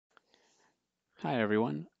Hi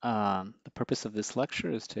everyone. The purpose of this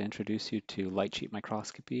lecture is to introduce you to light sheet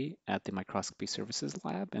microscopy at the Microscopy Services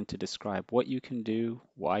Lab and to describe what you can do,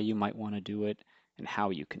 why you might want to do it, and how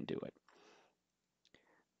you can do it.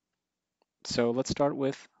 So let's start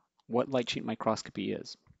with what light sheet microscopy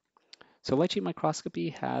is. So light sheet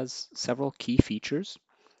microscopy has several key features.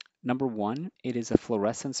 Number one, it is a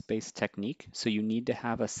fluorescence-based technique, so you need to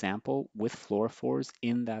have a sample with fluorophores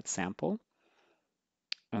in that sample.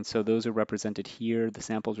 And so those are represented here. The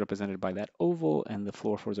sample is represented by that oval, and the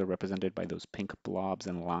fluorophores are represented by those pink blobs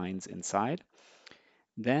and lines inside.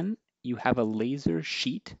 Then you have a laser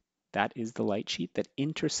sheet, that is the light sheet, that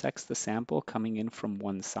intersects the sample coming in from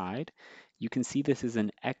one side. You can see this is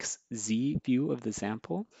an XZ view of the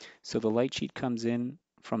sample. So the light sheet comes in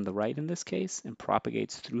from the right in this case and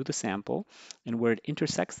propagates through the sample. And where it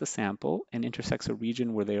intersects the sample and intersects a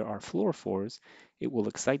region where there are fluorophores, it will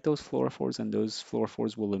excite those fluorophores, and those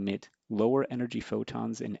fluorophores will emit lower energy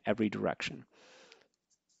photons in every direction.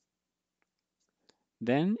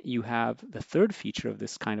 Then you have the third feature of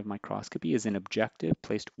this kind of microscopy is an objective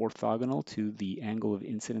placed orthogonal to the angle of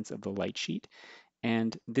incidence of the light sheet.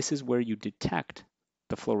 And this is where you detect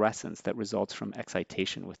the fluorescence that results from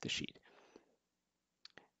excitation with the sheet.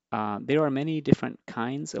 There are many different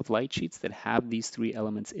kinds of light sheets that have these three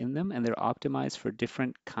elements in them, and they're optimized for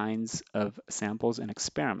different kinds of samples and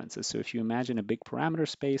experiments. So if you imagine a big parameter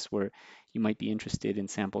space where you might be interested in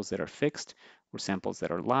samples that are fixed, or samples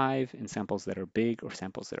that are live, and samples that are big, or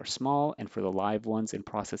samples that are small, and for the live ones in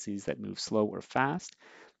processes that move slow or fast,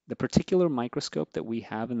 the particular microscope that we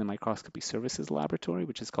have in the Microscopy Services Laboratory,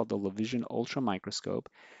 which is called the LaVision Ultra Microscope,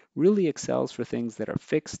 really excels for things that are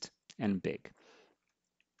fixed and big.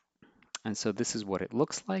 And so this is what it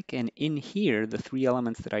looks like. And in here, the three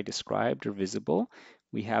elements that I described are visible.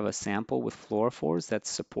 We have a sample with fluorophores that's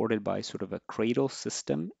supported by sort of a cradle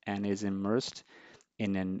system and is immersed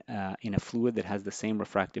in a fluid that has the same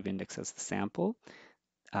refractive index as the sample.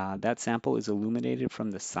 That sample is illuminated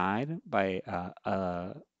from the side by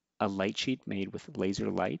a light sheet made with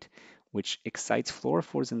laser light, which excites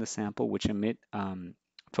fluorophores in the sample, which emit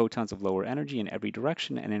photons of lower energy in every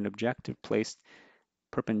direction, and an objective placed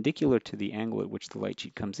perpendicular to the angle at which the light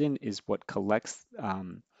sheet comes in is what collects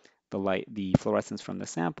the fluorescence from the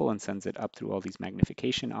sample and sends it up through all these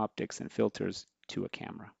magnification optics and filters to a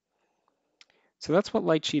camera. So that's what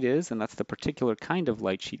light sheet is, and that's the particular kind of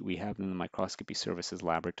light sheet we have in the Microscopy Services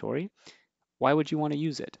Laboratory. Why would you want to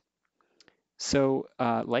use it? So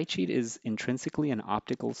light sheet is intrinsically an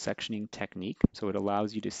optical sectioning technique, so it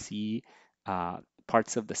allows you to see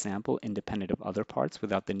parts of the sample independent of other parts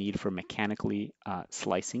without the need for mechanically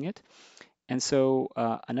slicing it. And so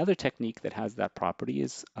another technique that has that property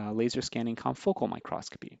is laser scanning confocal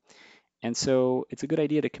microscopy. And so it's a good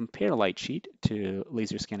idea to compare light sheet to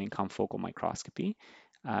laser scanning confocal microscopy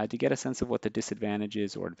to get a sense of what the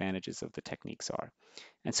disadvantages or advantages of the techniques are.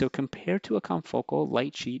 And so compared to a confocal,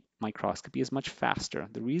 light sheet microscopy is much faster.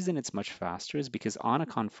 The reason it's much faster is because on a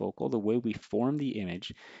confocal, the way we form the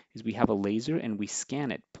image is we have a laser and we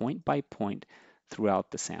scan it point by point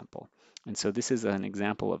throughout the sample. And so this is an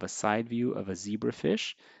example of a side view of a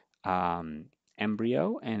zebrafish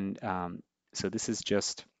embryo. And so this is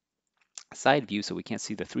just side view, so we can't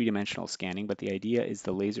see the three-dimensional scanning, but the idea is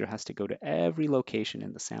the laser has to go to every location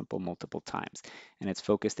in the sample multiple times, and it's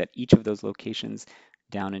focused at each of those locations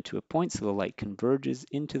down into a point, so the light converges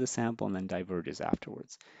into the sample and then diverges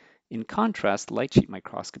afterwards. In contrast, light sheet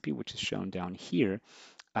microscopy, which is shown down here,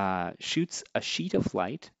 shoots a sheet of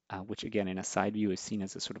light, which again in a side view is seen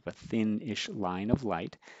as a sort of a thin-ish line of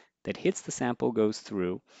light that hits the sample, goes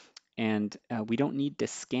through, and we don't need to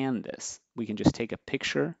scan this. We can just take a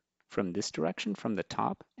picture from this direction, from the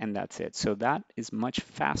top, and that's it. So that is much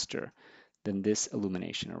faster than this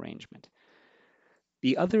illumination arrangement.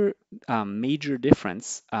 The other major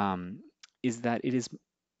difference is that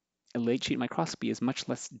light sheet microscopy is much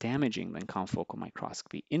less damaging than confocal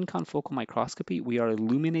microscopy. In confocal microscopy, we are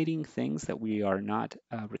illuminating things that we are not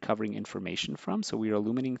recovering information from. So we are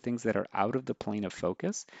illuminating things that are out of the plane of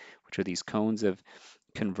focus, which are these cones of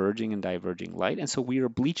converging and diverging light. And so we are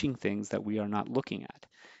bleaching things that we are not looking at.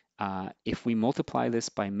 If we multiply this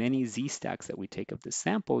by many z-stacks that we take of this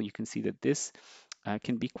sample, you can see that this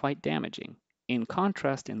can be quite damaging. In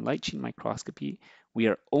contrast, in light sheet microscopy, we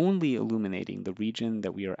are only illuminating the region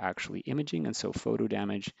that we are actually imaging, and so photo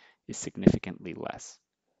damage is significantly less.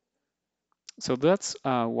 So that's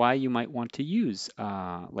why you might want to use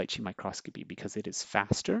light sheet microscopy, because it is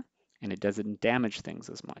faster and it doesn't damage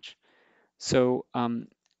things as much. So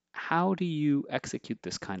how do you execute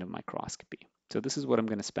this kind of microscopy? So this is what I'm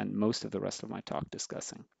going to spend most of the rest of my talk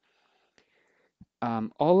discussing.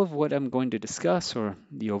 all of what I'm going to discuss, or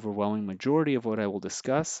the overwhelming majority of what I will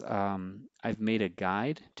discuss, I've made a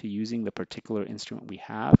guide to using the particular instrument we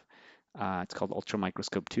have. It's called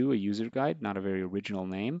Ultramicroscope 2, a user guide, not a very original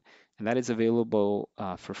name. And that is available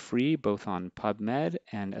for free, both on PubMed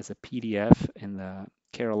and as a PDF in the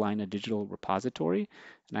Carolina Digital Repository.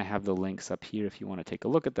 And I have the links up here if you want to take a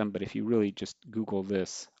look at them. But if you really just Google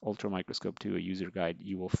this, Ultramicroscope 2, a user guide,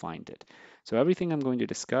 you will find it. So everything I'm going to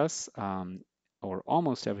discuss, or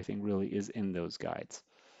almost everything really, is in those guides.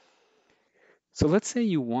 So let's say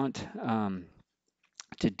you want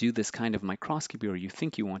to do this kind of microscopy, or you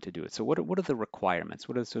think you want to do it. So what are the requirements?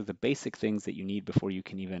 What are sort of the basic things that you need before you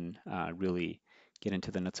can even really get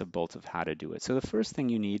into the nuts and bolts of how to do it? So the first thing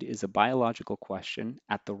you need is a biological question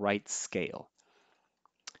at the right scale.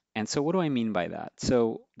 And so what do I mean by that?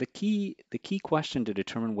 So the key question to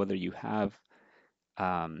determine whether you have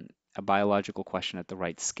a biological question at the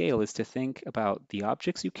right scale is to think about the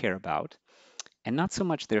objects you care about, and not so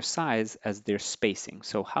much their size as their spacing.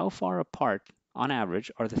 So how far apart, on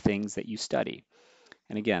average, are the things that you study?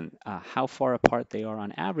 And again, how far apart they are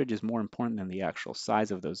on average is more important than the actual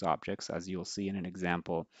size of those objects, as you'll see in an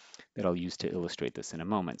example that I'll use to illustrate this in a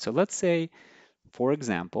moment. So let's say, for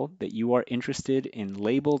example, that you are interested in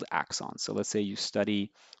labeled axons. So let's say you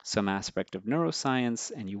study some aspect of neuroscience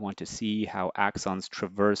and you want to see how axons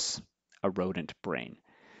traverse a rodent brain.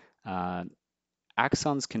 Uh,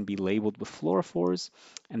 Axons can be labeled with fluorophores,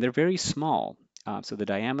 and they're very small. So the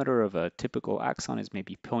diameter of a typical axon is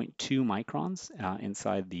maybe zero point 0.2 microns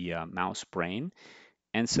inside the mouse brain.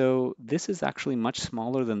 And so this is actually much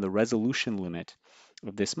smaller than the resolution limit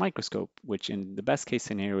of this microscope, which in the best case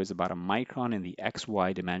scenario is about a micron in the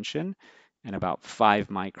XY dimension and about 5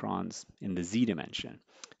 microns in the Z dimension.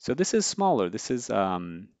 So this is smaller. This is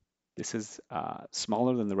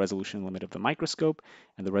smaller than the resolution limit of the microscope,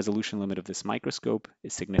 and the resolution limit of this microscope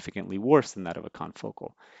is significantly worse than that of a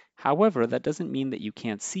confocal. However, that doesn't mean that you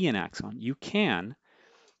can't see an axon. You can,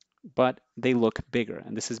 but they look bigger.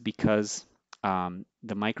 And this is because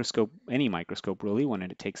the microscope, any microscope really, when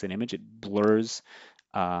it takes an image, it blurs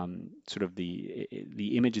sort of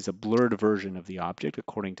the image is a blurred version of the object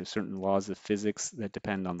according to certain laws of physics that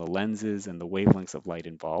depend on the lenses and the wavelengths of light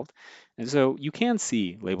involved. And so you can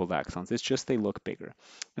see labeled axons, it's just they look bigger.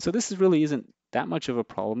 And so this really isn't that much of a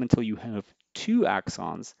problem until you have two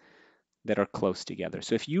axons that are close together.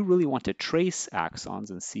 So if you really want to trace axons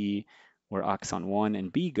and see where axon 1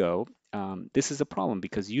 and B go, this is a problem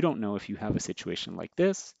because you don't know if you have a situation like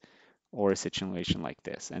this or a situation like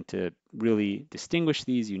this. And to really distinguish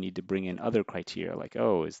these, you need to bring in other criteria like,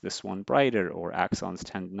 oh, is this one brighter, or axons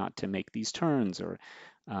tend not to make these turns, or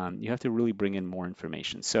you have to really bring in more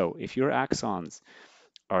information. So if your axons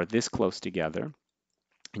are this close together,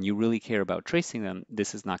 and you really care about tracing them,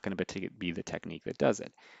 this is not going to be the technique that does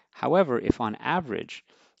it. However, if on average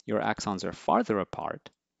your axons are farther apart,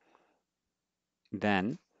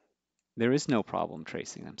 then there is no problem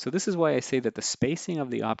tracing them. So this is why I say that the spacing of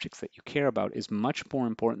the objects that you care about is much more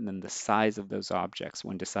important than the size of those objects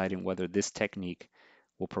when deciding whether this technique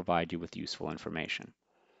will provide you with useful information.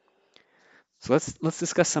 So let's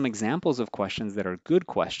discuss some examples of questions that are good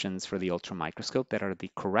questions for the ultramicroscope that are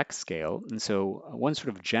the correct scale. And so one sort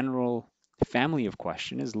of general family of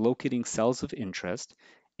question is locating cells of interest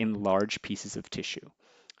in large pieces of tissue.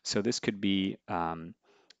 So this could be,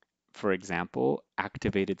 for example,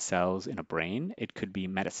 activated cells in a brain. It could be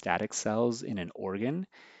metastatic cells in an organ.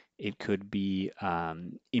 It could be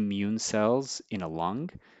immune cells in a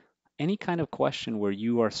lung. Any kind of question where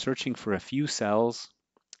you are searching for a few cells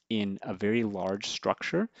in a very large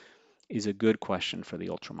structure is a good question for the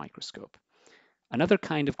ultramicroscope. Another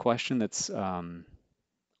kind of question that's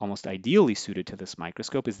almost ideally suited to this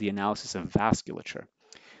microscope is the analysis of vasculature.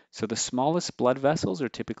 So the smallest blood vessels are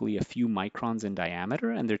typically a few microns in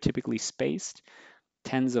diameter, and they're typically spaced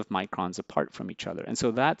tens of microns apart from each other. And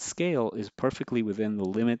so that scale is perfectly within the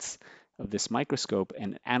limits of this microscope,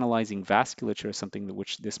 and analyzing vasculature is something that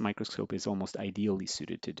which this microscope is almost ideally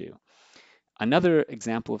suited to do. Another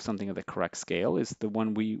example of something of the correct scale is the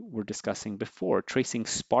one we were discussing before. Tracing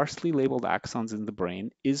sparsely labeled axons in the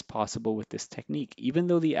brain is possible with this technique. Even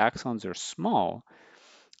though the axons are small,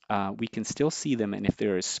 we can still see them, and if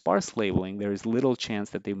there is sparse labeling, there is little chance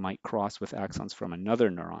that they might cross with axons from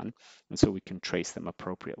another neuron, and so we can trace them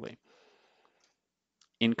appropriately.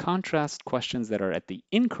 In contrast, questions that are at the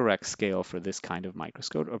incorrect scale for this kind of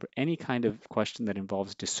microscope, or any kind of question that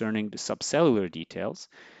involves discerning the subcellular details,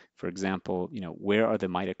 for example, where are the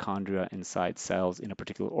mitochondria inside cells in a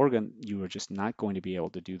particular organ, you are just not going to be able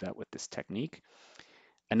to do that with this technique.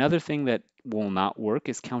 Another thing that will not work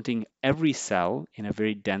is counting every cell in a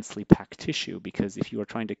very densely packed tissue, because if you are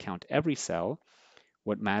trying to count every cell,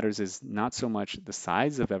 what matters is not so much the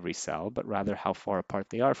size of every cell, but rather how far apart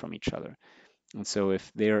they are from each other. And so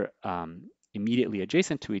if they're immediately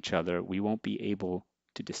adjacent to each other, we won't be able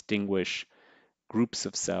to distinguish groups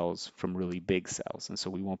of cells from really big cells. And so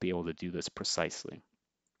we won't be able to do this precisely.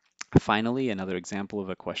 Finally, another example of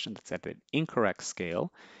a question that's at an incorrect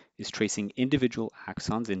scale is tracing individual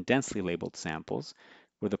axons in densely labeled samples,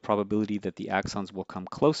 where the probability that the axons will come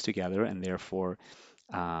close together and therefore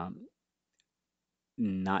um,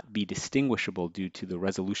 not be distinguishable due to the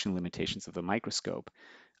resolution limitations of the microscope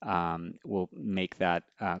will make that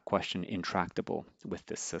question intractable with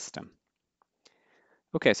this system.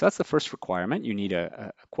 Okay, so that's the first requirement. You need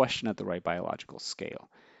a question at the right biological scale.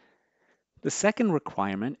 The second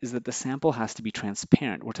requirement is that the sample has to be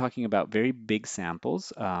transparent. We're talking about very big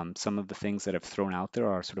samples. Some of the things that have thrown out there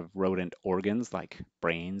are sort of rodent organs like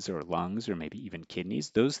brains or lungs or maybe even kidneys.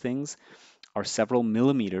 Those things are several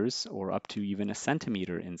millimeters or up to even a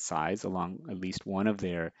centimeter in size along at least one of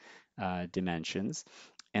their dimensions.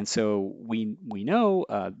 And so we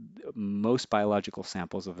know most biological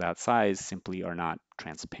samples of that size simply are not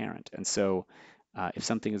transparent. And so if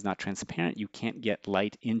something is not transparent, you can't get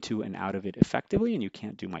light into and out of it effectively, and you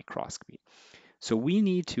can't do microscopy. So we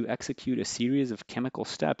need to execute a series of chemical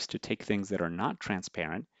steps to take things that are not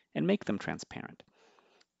transparent and make them transparent.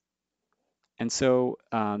 And so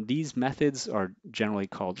these methods are generally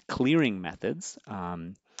called clearing methods.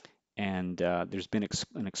 And there's been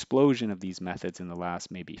an explosion of these methods in the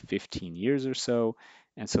last maybe 15 years or so.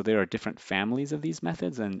 And so there are different families of these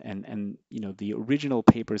methods, and you know, the original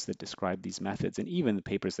papers that describe these methods, and even the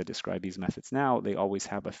papers that describe these methods now, they always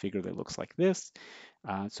have a figure that looks like this,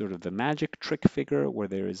 sort of the magic trick figure where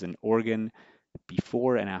there is an organ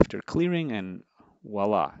before and after clearing, and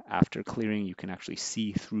voila, after clearing you can actually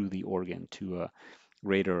see through the organ to a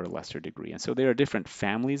greater or lesser degree. And so there are different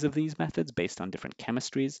families of these methods based on different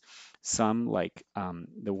chemistries. Some, like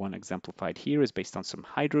the one exemplified here, is based on some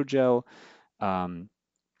hydrogel um,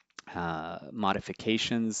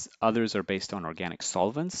 modifications. Others are based on organic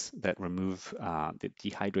solvents that that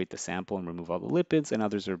dehydrate the sample and remove all the lipids. And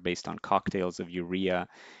others are based on cocktails of urea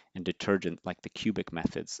and detergent, like the cubic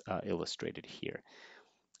methods illustrated here.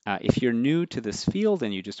 If you're new to this field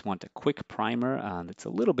and you just want a quick primer that's a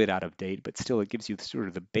little bit out of date, but still it gives you sort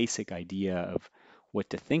of the basic idea of what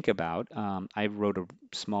to think about, I wrote a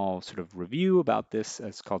small sort of review about this.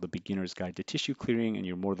 It's called The Beginner's Guide to Tissue Clearing, and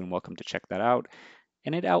you're more than welcome to check that out.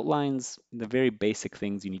 And it outlines the very basic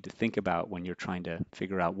things you need to think about when you're trying to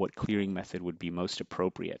figure out what clearing method would be most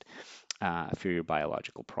appropriate for your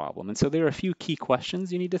biological problem. And so there are a few key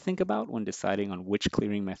questions you need to think about when deciding on which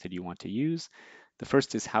clearing method you want to use. The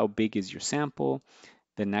first is, how big is your sample?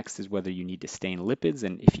 The next is whether you need to stain lipids,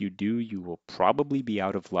 and if you do, you will probably be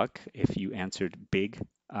out of luck if you answered big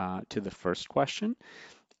to the first question.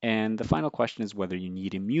 And the final question is whether you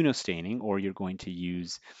need immunostaining, or you're going to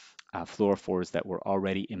use fluorophores that were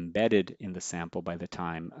already embedded in the sample by the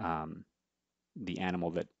time the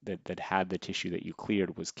animal that had the tissue that you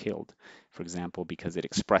cleared was killed. For example, because it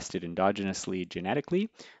expressed it endogenously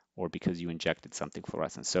genetically, or because you injected something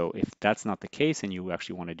fluorescent. So if that's not the case and you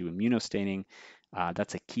actually want to do immunostaining,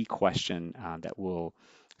 that's a key question that will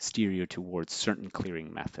steer you towards certain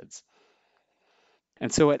clearing methods.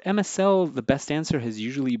 And so at MSL, the best answer has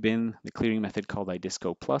usually been the clearing method called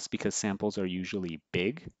iDisco Plus, because samples are usually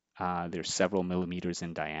big. They're several millimeters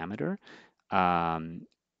in diameter. Um,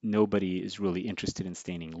 Nobody is really interested in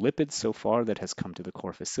staining lipids so far that has come to the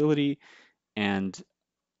core facility, and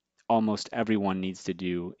almost everyone needs to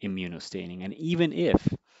do immunostaining. And even if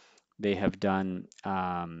they have done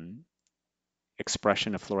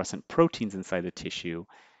expression of fluorescent proteins inside the tissue,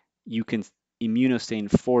 you can immunostain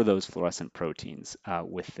for those fluorescent proteins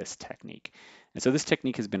with this technique. And so this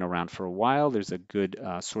technique has been around for a while. There's a good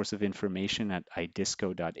source of information at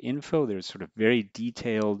idisco.info. There's sort of very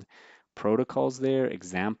detailed protocols there,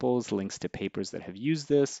 examples, links to papers that have used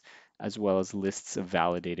this, as well as lists of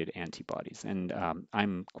validated antibodies. And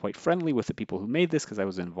I'm quite friendly with the people who made this because I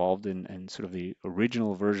was involved in sort of the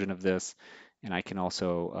original version of this. And I can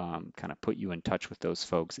also kind of put you in touch with those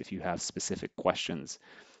folks if you have specific questions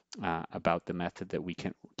about the method that we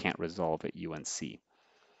can't resolve at UNC.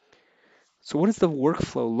 So what does the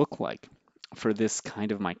workflow look like for this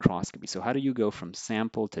kind of microscopy? So how do you go from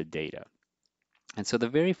sample to data? And so the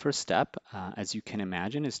very first step, as you can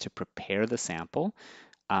imagine, is to prepare the sample.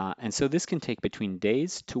 And so this can take between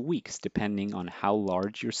days to weeks, depending on how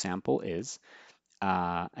large your sample is.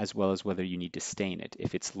 as well as whether you need to stain it.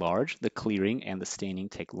 If it's large, the clearing and the staining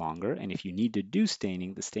take longer, and if you need to do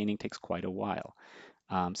staining, the staining takes quite a while.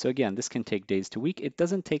 So again, this can take days to week. It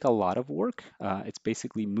doesn't take a lot of work. It's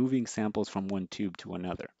basically moving samples from one tube to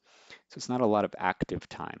another. So it's not a lot of active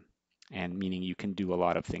time, and meaning you can do a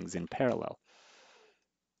lot of things in parallel.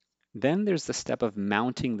 Then there's the step of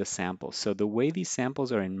mounting the samples. So the way these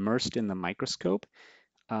samples are immersed in the microscope,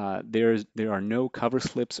 there are no cover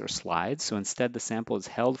slips or slides. So instead, the sample is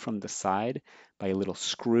held from the side by a little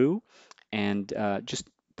screw, and just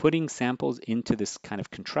putting samples into this kind of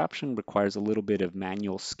contraption requires a little bit of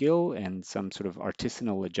manual skill and some sort of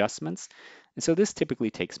artisanal adjustments. And so this typically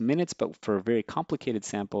takes minutes, but for very complicated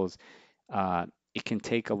samples, uh, it can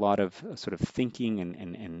take a lot of sort of thinking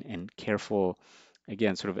and careful,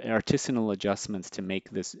 again, sort of artisanal adjustments to make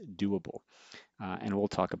this doable. And we'll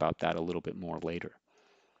talk about that a little bit more later.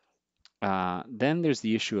 Then there's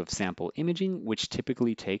the issue of sample imaging, which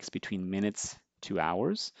typically takes between minutes to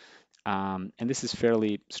hours. And this is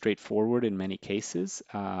fairly straightforward in many cases.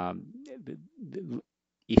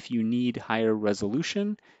 If you need higher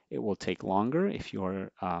resolution, it will take longer. If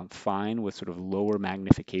you're fine with sort of lower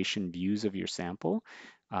magnification views of your sample,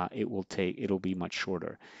 it'll be much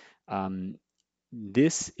shorter.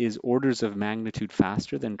 This is orders of magnitude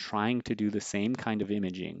faster than trying to do the same kind of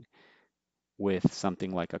imaging with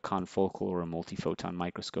something like a confocal or a multiphoton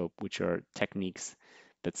microscope, which are techniques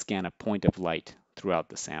that scan a point of light throughout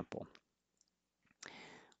the sample.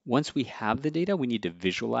 Once we have the data, we need to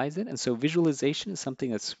visualize it. And so visualization is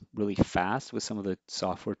something that's really fast with some of the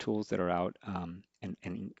software tools that are out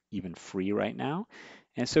and even free right now.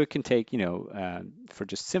 And so it can take, for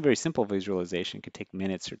just some very simple visualization, it could take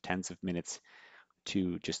minutes or tens of minutes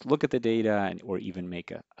to just look at the data or even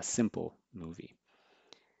make a simple movie.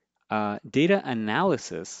 Data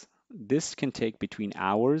analysis, this can take between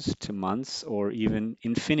hours to months or even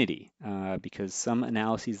infinity, because some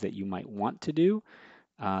analyses that you might want to do,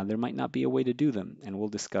 there might not be a way to do them, and we'll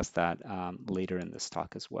discuss that later in this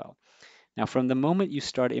talk as well. Now, from the moment you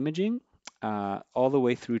start imaging, all the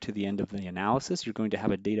way through to the end of the analysis, you're going to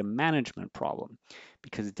have a data management problem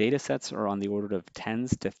because data sets are on the order of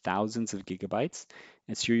tens to thousands of gigabytes,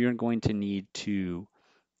 and so you're going to need to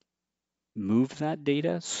move that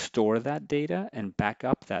data, store that data, and back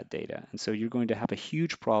up that data. And so you're going to have a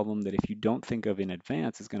huge problem that if you don't think of in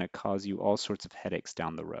advance is going to cause you all sorts of headaches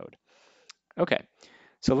down the road. Okay,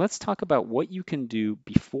 so let's talk about what you can do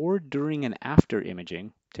before, during, and after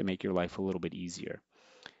imaging to make your life a little bit easier.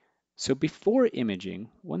 So before imaging,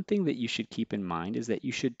 one thing that you should keep in mind is that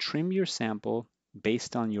you should trim your sample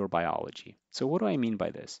based on your biology. So what do I mean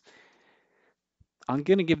by this? I'm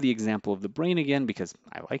going to give the example of the brain again because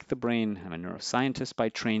I like the brain. I'm a neuroscientist by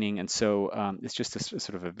training, and so it's just a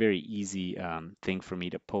sort of a very easy thing for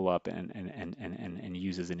me to pull up and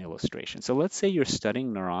use as an illustration. So let's say you're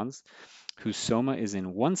studying neurons whose soma is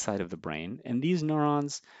in one side of the brain, and these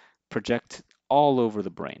neurons project all over the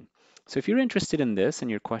brain. So if you're interested in this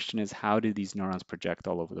and your question is how do these neurons project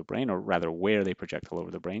all over the brain, or rather where they project all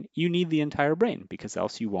over the brain, you need the entire brain because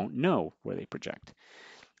else you won't know where they project.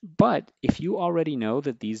 But if you already know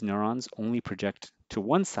that these neurons only project to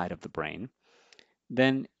one side of the brain,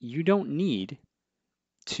 then you don't need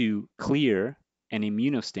to clear and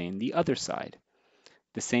immunostain the other side.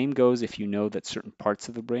 The same goes if you know that certain parts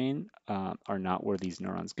of the brain are not where these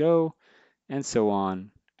neurons go, and so on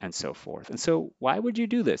and so forth. And so why would you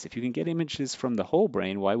do this? If you can get images from the whole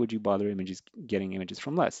brain, why would you bother getting images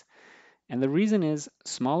from less? And the reason is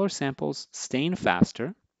smaller samples stain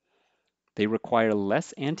faster, they require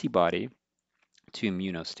less antibody to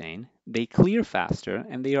immunostain, they clear faster,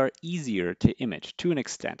 and they are easier to image to an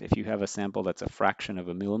extent. If you have a sample that's a fraction of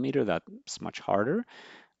a millimeter, that's much harder.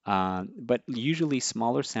 But usually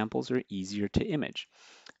smaller samples are easier to image.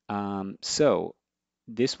 So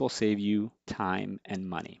this will save you time and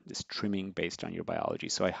money, this trimming based on your biology.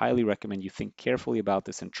 So I highly recommend you think carefully about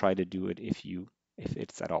this and try to do it if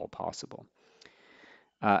it's at all possible.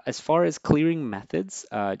 As far as clearing methods,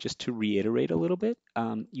 just to reiterate a little bit,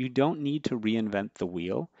 you don't need to reinvent the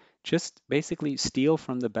wheel. Just basically steal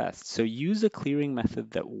from the best. So use a clearing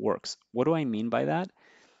method that works. What do I mean by that?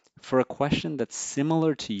 For a question that's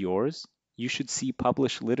similar to yours, you should see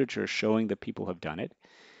published literature showing that people have done it.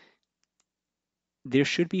 There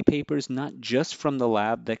should be papers not just from the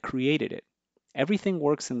lab that created it. Everything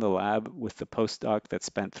works in the lab with the postdoc that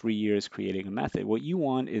spent 3 years creating a method. What you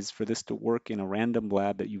want is for this to work in a random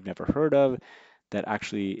lab that you've never heard of, that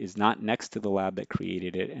actually is not next to the lab that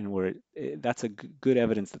created it, and where that's a good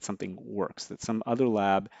evidence that something works, that some other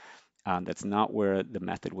lab that's not where the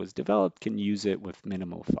method was developed can use it with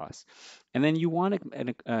minimal fuss. And then you want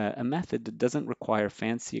a method that doesn't require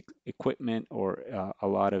fancy equipment or a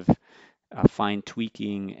lot of fine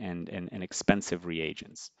tweaking and expensive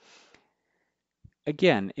reagents.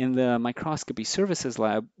 Again, in the microscopy services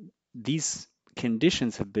lab, these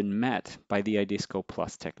conditions have been met by the iDisco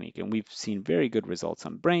Plus technique, and we've seen very good results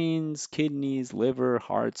on brains, kidneys, liver,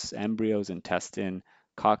 hearts, embryos, intestine,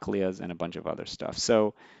 cochleas, and a bunch of other stuff.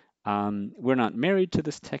 So we're not married to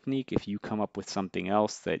this technique. If you come up with something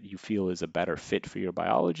else that you feel is a better fit for your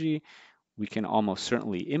biology, we can almost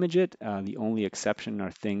certainly image it. The only exception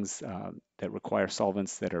are things that require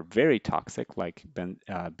solvents that are very toxic, like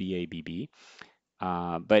BABB.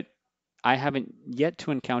 But I haven't yet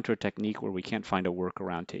to encounter a technique where we can't find a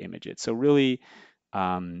workaround to image it. So really,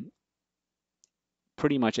 um,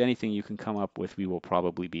 pretty much anything you can come up with, we will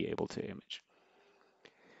probably be able to image.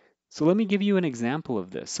 So let me give you an example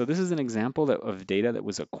of this. So this is an example of data that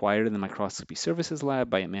was acquired in the microscopy services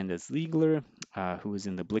lab by Amanda Ziegler, who is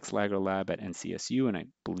in the Blixlager lab at NCSU, and I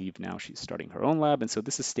believe now she's starting her own lab. And so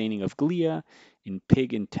this is staining of glia in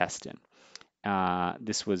pig intestine.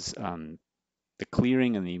 This was the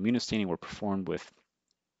clearing and the immunostaining were performed with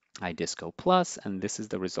iDisco Plus, and this is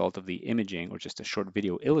the result of the imaging, or just a short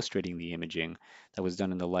video illustrating the imaging that was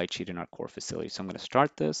done in the light sheet in our core facility. So I'm going to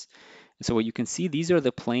start this. And so what you can see, these are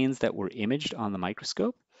the planes that were imaged on the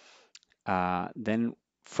microscope. Then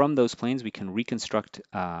from those planes, we can reconstruct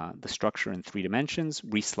the structure in 3 dimensions,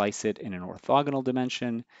 reslice it in an orthogonal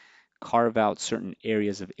dimension, carve out certain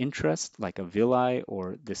areas of interest, like a villi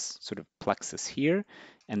or this sort of plexus here,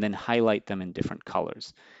 and then highlight them in different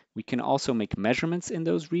colors. We can also make measurements in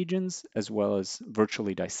those regions, as well as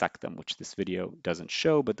virtually dissect them, which this video doesn't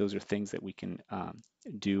show, but those are things that we can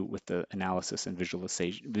do with the analysis and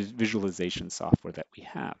visualization software that we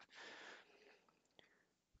have.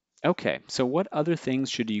 Okay, so what other things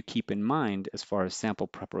should you keep in mind as far as sample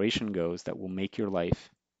preparation goes that will make your life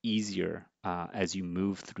easier as you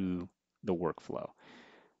move through the workflow?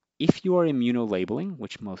 If you are immunolabeling,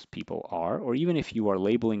 which most people are, or even if you are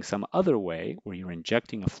labeling some other way where you're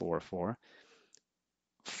injecting a fluorophore,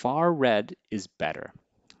 far red is better.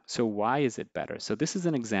 So why is it better? So this is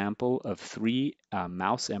an example of 3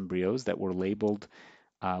 mouse embryos that were labeled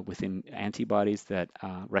with antibodies that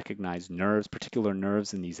recognize nerves, particular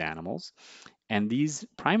nerves in these animals. And these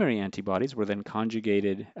primary antibodies were then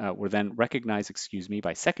recognized,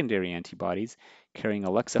 by secondary antibodies carrying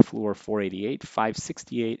Alexafluor 488,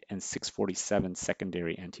 568, and 647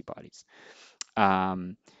 secondary antibodies.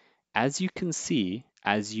 As you can see,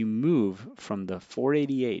 as you move from the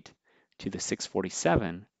 488 to the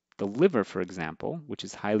 647, the liver, for example, which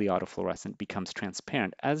is highly autofluorescent, becomes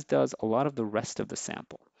transparent, as does a lot of the rest of the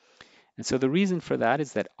sample. And so the reason for that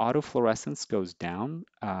is that autofluorescence goes down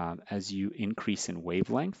as you increase in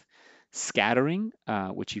wavelength. Scattering,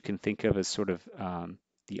 which you can think of as sort of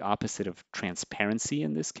the opposite of transparency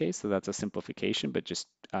in this case, so that's a simplification, but just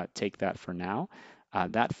take that for now.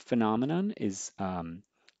 That phenomenon is does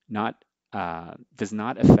not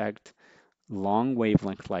affect long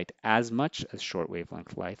wavelength light as much as short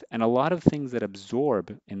wavelength light, and a lot of things that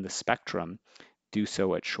absorb in the spectrum do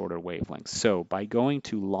so at shorter wavelengths. So by going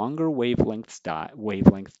to longer wavelength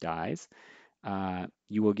dyes,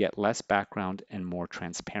 you will get less background and more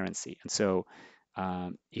transparency. And so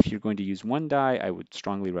if you're going to use 1 dye, I would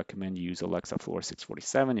strongly recommend you use Alexa Fluor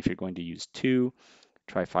 647. If you're going to use 2,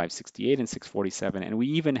 try 568 and 647. And we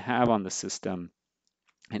even have on the system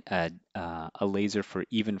a laser for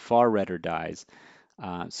even far redder dyes.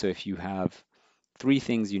 So if you have 3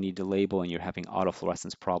 things you need to label and you're having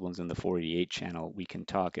autofluorescence problems in the 488 channel, we can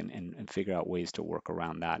talk and figure out ways to work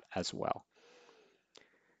around that as well.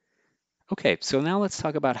 Okay, so now let's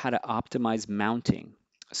talk about how to optimize mounting.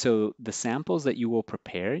 So the samples that you will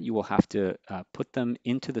prepare, you will have to put them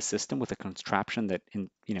into the system with a contraption that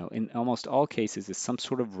in almost all cases is some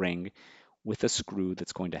sort of ring with a screw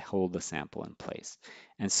that's going to hold the sample in place.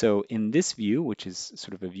 And so in this view, which is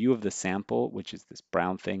sort of a view of the sample, which is this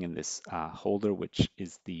brown thing, and this holder, which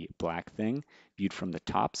is the black thing, viewed from the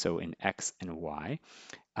top, so in X and Y,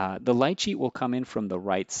 the light sheet will come in from the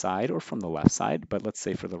right side or from the left side, but let's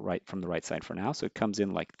say from the right side for now. So it comes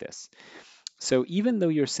in like this. So even though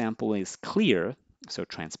your sample is clear, so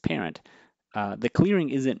transparent, the clearing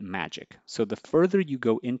isn't magic. So the further you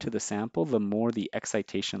go into the sample, the more the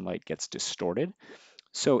excitation light gets distorted.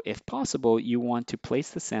 So if possible, you want to place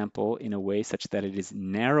the sample in a way such that it is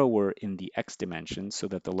narrower in the X dimension so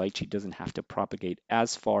that the light sheet doesn't have to propagate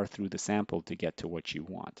as far through the sample to get to what you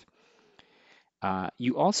want.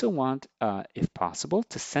 You also want, if possible,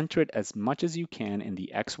 to center it as much as you can in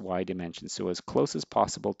the XY dimension, so as close as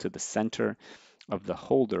possible to the center of the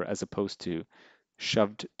holder as opposed to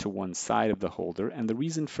shoved to one side of the holder. And the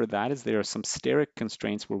reason for that is there are some steric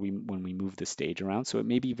constraints when we move the stage around. So it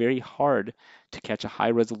may be very hard to catch a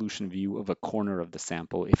high resolution view of a corner of the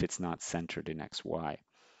sample if it's not centered in XY.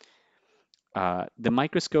 The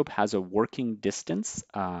microscope has a working distance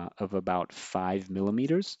of about 5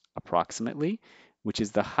 millimeters approximately, which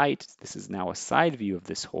is the height. This is now a side view of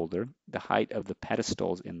this holder, the height of the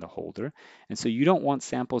pedestals in the holder. And so you don't want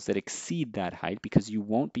samples that exceed that height because you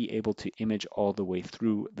won't be able to image all the way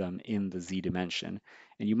through them in the Z dimension.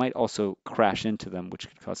 And you might also crash into them, which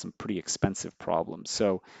could cause some pretty expensive problems.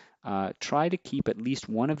 So try to keep at least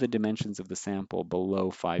one of the dimensions of the sample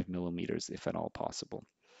below 5 millimeters if at all possible.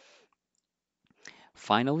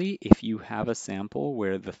 Finally, if you have a sample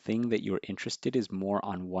where the thing that you're interested is more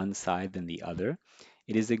on one side than the other,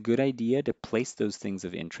 it is a good idea to place those things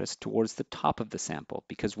of interest towards the top of the sample,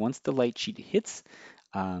 because once the light sheet hits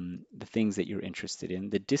the things that you're interested in,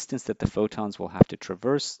 the distance that the photons will have to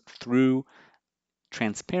traverse through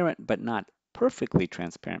transparent but not perfectly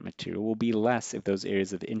transparent material will be less if those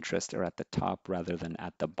areas of interest are at the top rather than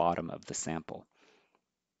at the bottom of the sample.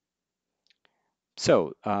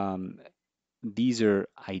 So these are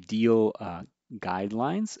ideal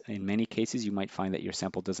guidelines. In many cases, you might find that your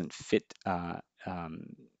sample doesn't fit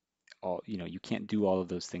all, you can't do all of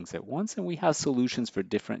those things at once, and we have solutions for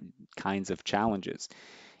different kinds of challenges.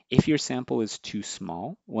 If your sample is too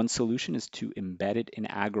small, one solution is to embed it in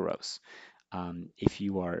agarose. If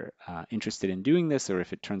you are interested in doing this, or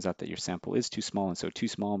if it turns out that your sample is too small, and so too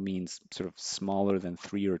small means sort of smaller than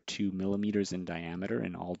 3 or 2 millimeters in diameter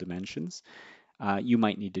in all dimensions, you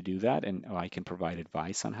might need to do that, and I can provide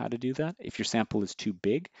advice on how to do that. If your sample is too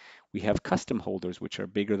big, we have custom holders which are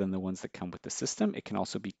bigger than the ones that come with the system. It can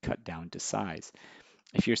also be cut down to size.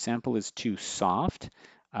 If your sample is too soft,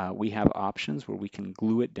 we have options where we can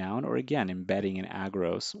glue it down, or again, embedding in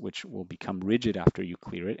agarose, which will become rigid after you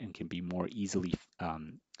clear it and can be more easily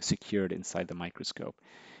secured inside the microscope.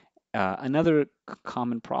 Another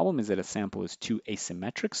common problem is that a sample is too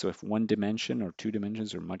asymmetric. So if one dimension or two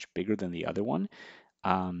dimensions are much bigger than the other one,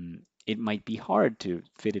 it might be hard to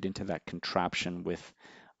fit it into that contraption with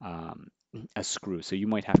um, a screw. So you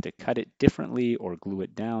might have to cut it differently or glue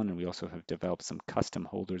it down. And we also have developed some custom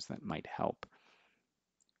holders that might help.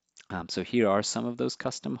 So here are some of those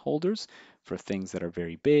custom holders for things that are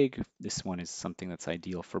very big. This one is something that's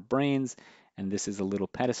ideal for brains. And this is a little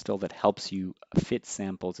pedestal that helps you fit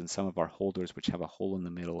samples in some of our holders, which have a hole in the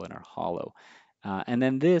middle and are hollow. And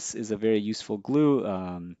then this is a very useful glue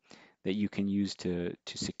that you can use to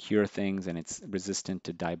secure things, and it's resistant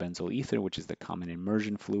to dibenzyl ether, which is the common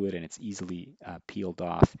immersion fluid, and it's easily peeled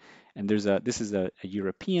off. And this is a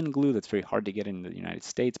European glue that's very hard to get in the United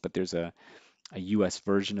States, but there's a US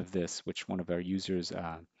version of this, which one of our users,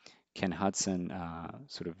 Ken Hudson,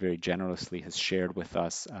 sort of very generously has shared with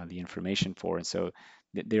us the information for. And so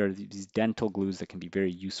there are these dental glues that can be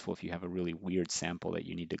very useful if you have a really weird sample that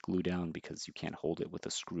you need to glue down because you can't hold it with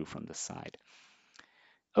a screw from the side.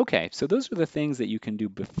 Okay, so those are the things that you can do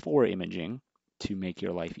before imaging to make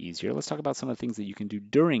your life easier. Let's talk about some of the things that you can do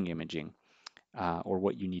during imaging or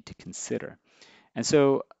what you need to consider. And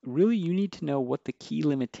so really you need to know what the key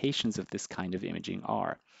limitations of this kind of imaging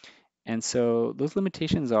are. And so those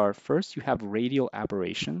limitations are, first, you have radial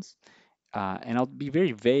aberrations. And I'll be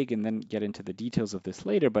very vague and then get into the details of this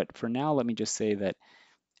later, but for now, let me just say that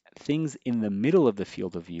things in the middle of the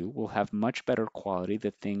field of view will have much better quality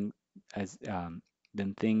than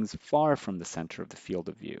things far from the center of the field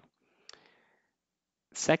of view.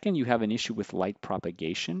 Second, you have an issue with light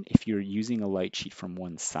propagation. If you're using a light sheet from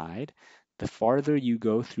one side, the farther you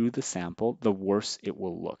go through the sample, the worse it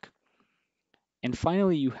will look. And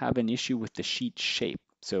finally, you have an issue with the sheet shape.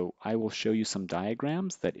 So I will show you some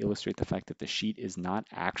diagrams that illustrate the fact that the sheet is not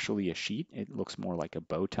actually a sheet. It looks more like a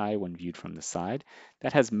bow tie when viewed from the side.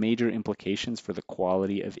 That has major implications for the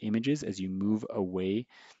quality of images as you move away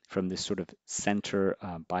from this sort of center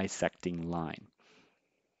bisecting line.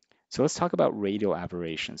 So let's talk about radial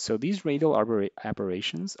aberrations. So these radial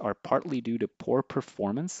aberrations are partly due to poor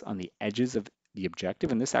performance on the edges of the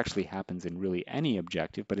objective, and this actually happens in really any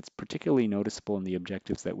objective, but it's particularly noticeable in the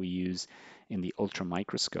objectives that we use in the ultra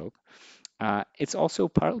microscope. It's also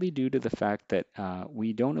partly due to the fact that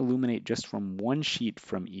we don't illuminate just from one sheet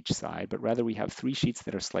from each side, but rather we have three sheets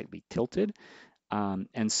that are slightly tilted.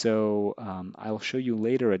 I'll show you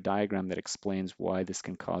later a diagram that explains why this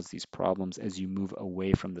can cause these problems as you move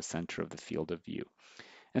away from the center of the field of view.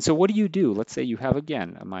 And so what do you do? Let's say you have,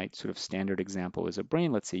 again, my sort of standard example is a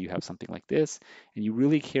brain. Let's say you have something like this, and you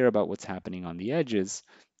really care about what's happening on the edges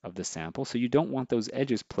of the sample. So you don't want those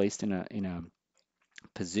edges placed in a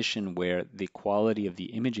position where the quality of the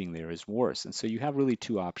imaging there is worse. And so you have really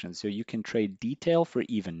two options. So you can trade detail for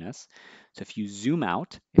evenness. So if you zoom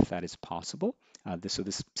out, if that is possible, so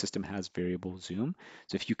this system has variable zoom.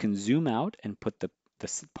 So if you can zoom out and put the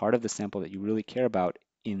part of the sample that you really care about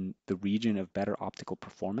in the region of better optical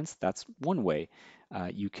performance, that's one way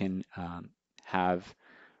you can have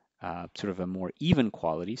sort of a more even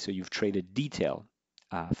quality. So you've traded detail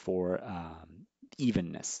for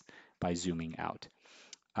evenness by zooming out.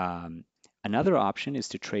 Um, Another option is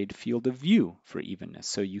to trade field of view for evenness.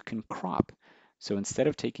 So you can crop. So instead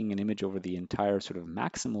of taking an image over the entire sort of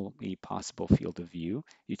maximally possible field of view,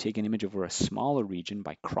 you take an image over a smaller region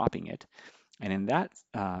by cropping it. And in that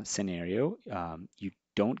scenario, you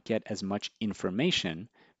don't get as much information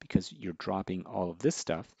because you're dropping all of this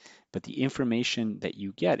stuff, but the information that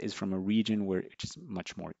you get is from a region where it's just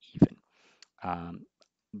much more even. Um,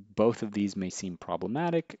 Both of these may seem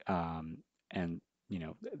problematic, and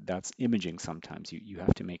that's imaging sometimes. You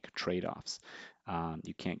have to make trade-offs.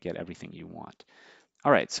 You can't get everything you want.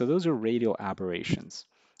 All right, so those are radial aberrations.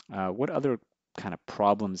 What other kind of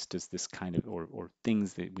problems does this kind of, or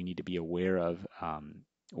things that we need to be aware of?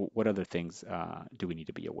 What other things do we need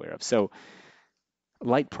to be aware of? So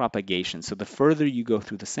light propagation. So the further you go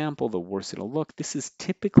through the sample, the worse it'll look. This is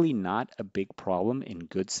typically not a big problem in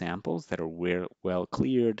good samples that are well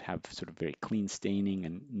cleared, have sort of very clean staining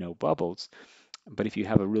and no bubbles. But if you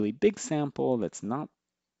have a really big sample that's not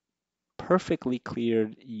perfectly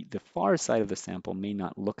cleared, the far side of the sample may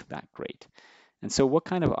not look that great. And so what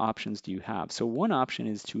kind of options do you have? So one option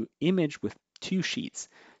is to image with two sheets.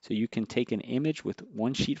 So you can take an image with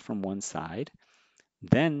one sheet from one side,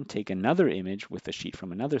 then take another image with a sheet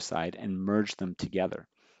from another side and merge them together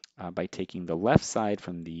by taking the left side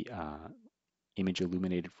from the image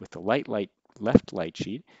illuminated with the left light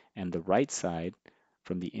sheet and the right side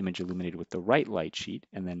from the image illuminated with the right light sheet,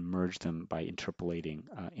 and then merge them by interpolating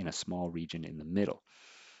in a small region in the middle.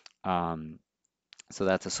 Um, so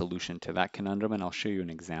that's a solution to that conundrum, and I'll show you an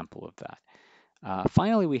example of that.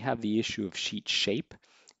 Finally, we have the issue of sheet shape.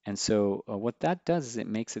 And so what that does is it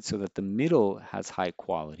makes it so that the middle has high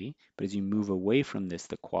quality, but as you move away from this,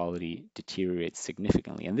 the quality deteriorates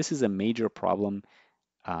significantly. And this is a major problem,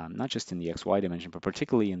 not just in the XY dimension, but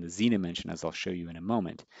particularly in the Z dimension, as I'll show you in a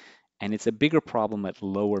moment. And it's a bigger problem at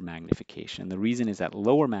lower magnification. The reason is at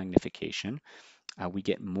lower magnification, we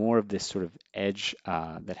get more of this sort of edge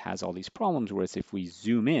that has all these problems, whereas if we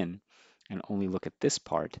zoom in and only look at this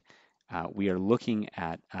part, we are looking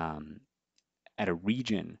at a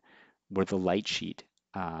region where the light sheet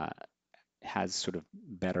has sort of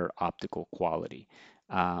better optical quality.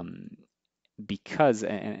 Um, because,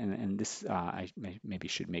 and this maybe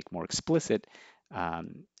should make more explicit,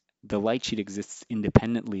 um, the light sheet exists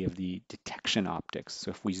independently of the detection optics.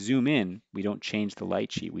 So if we zoom in, we don't change the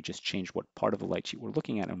light sheet, we just change what part of the light sheet we're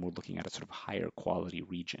looking at, and we're looking at a sort of higher quality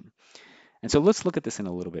region. And so let's look at this in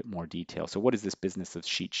a little bit more detail. So what is this business of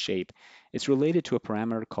sheet shape? It's related to a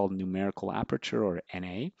parameter called numerical aperture, or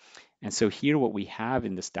NA. And so here what we have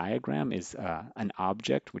in this diagram is an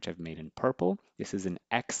object, which I've made in purple. This is an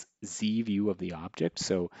XZ view of the object.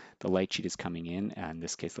 So the light sheet is coming in, and in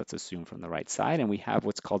this case, let's assume from the right side. And we have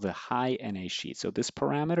what's called a high NA sheet. So this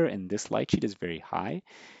parameter in this light sheet is very high.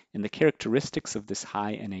 And the characteristics of this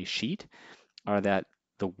high NA sheet are that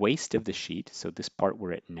the waist of the sheet, so this part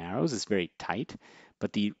where it narrows, is very tight,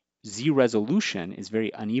 but the Z resolution is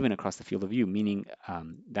very uneven across the field of view, meaning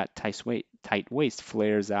that tight waist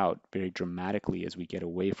flares out very dramatically as we get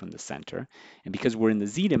away from the center. And because we're in the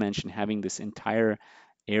Z dimension, having this entire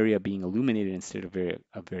area being illuminated instead of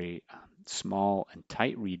a very small and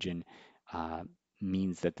tight region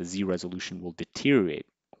means that the Z resolution will deteriorate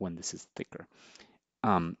when this is thicker.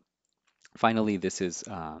 Finally, this is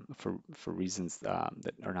for reasons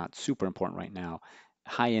that are not super important right now.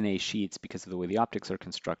 High NA sheets, because of the way the optics are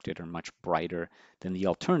constructed, are much brighter than the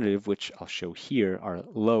alternative, which I'll show here, are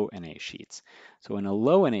low NA sheets. So in a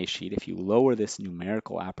low NA sheet, if you lower this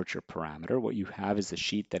numerical aperture parameter, what you have is a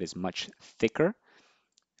sheet that is much thicker,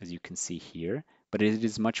 as you can see here, but it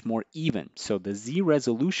is much more even. So the Z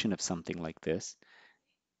resolution of something like this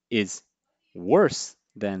is worse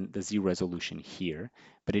than the Z resolution here,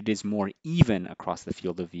 but it is more even across the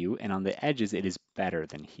field of view, and on the edges it is better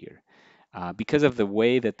than here. Because of the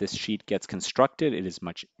way that this sheet gets constructed, it is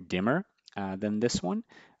much dimmer than this one,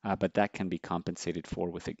 but that can be compensated for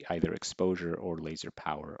with either exposure or laser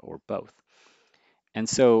power or both. And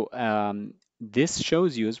so this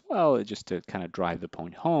shows you as well, just to kind of drive the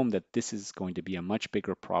point home, that this is going to be a much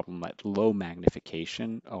bigger problem at low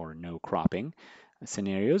magnification or no cropping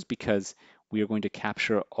scenarios, because we are going to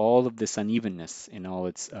capture all of this unevenness in all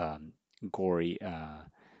its gory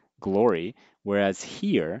glory. Whereas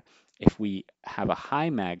here, if we have a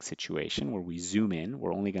high mag situation where we zoom in,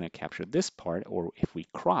 we're only going to capture this part, or if we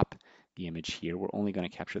crop the image here, we're only going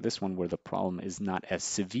to capture this one where the problem is not as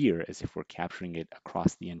severe as if we're capturing it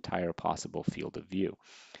across the entire possible field of view.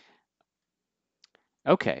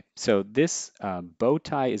 Okay, so this bow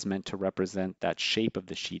tie is meant to represent that shape of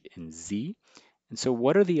the sheet in Z. And so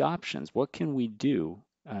what are the options? What can we do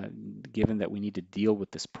given that we need to deal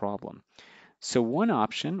with this problem? So one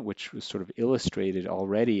option, which was sort of illustrated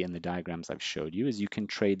already in the diagrams I've showed you, is you can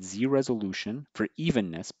trade Z resolution for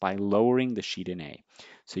evenness by lowering the sheet in A.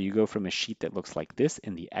 So you go from a sheet that looks like this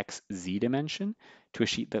in the XZ dimension to a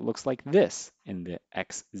sheet that looks like this in the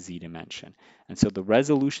XZ dimension. And so the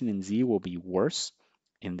resolution in Z will be worse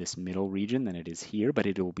in this middle region than it is here, but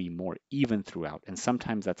it will be more even throughout. And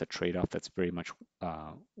sometimes that's a trade-off that's very much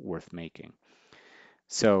worth making.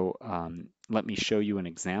 So let me show you an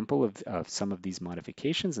example of some of these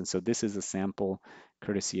modifications. And so this is a sample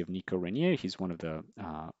courtesy of Nico Renier. He's one of the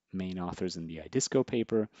main authors in the IDISCO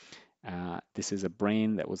paper. This is a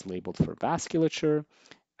brain that was labeled for vasculature.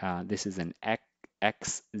 This is an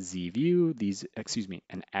XZ view.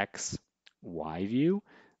 An XY view.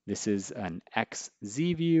 This is an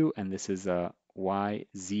XZ view, and this is a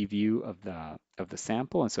YZ view of the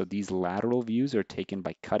sample. And so these lateral views are taken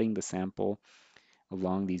by cutting the sample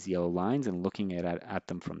along these yellow lines and looking at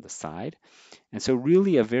them from the side. And so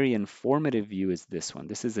really a very informative view is this one.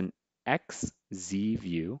 This is an XZ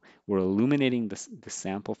view. We're illuminating the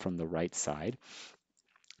sample from the right side.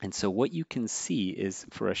 And so what you can see is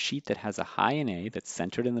for a sheet that has a high NA that's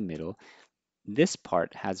centered in the middle, this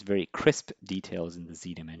part has very crisp details in the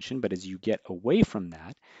Z dimension, but as you get away from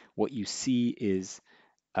that, what you see is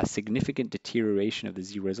a significant deterioration of the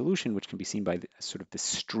Z resolution, which can be seen by sort of the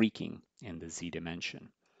streaking in the Z dimension.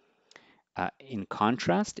 In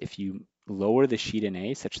contrast, if you lower the sheet in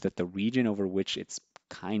A such that the region over which it's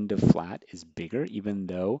kind of flat is bigger, even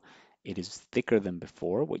though it is thicker than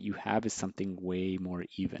before, what you have is something way more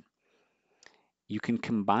even. You can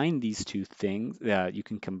combine these two things. You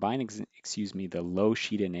can combine, the low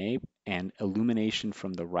sheet in A and illumination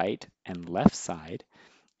from the right and left side,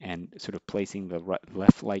 and sort of placing the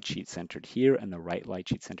left light sheet centered here and the right light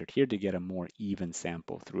sheet centered here to get a more even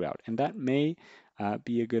sample throughout. And that may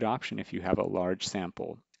be a good option if you have a large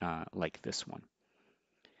sample like this one.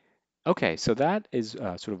 Okay, so that is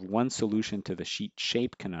sort of one solution to the sheet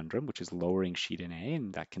shape conundrum, which is lowering sheet in A,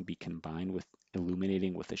 and that can be combined with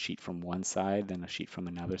illuminating with a sheet from one side, then a sheet from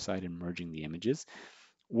another side, and merging the images.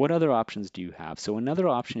 What other options do you have? So another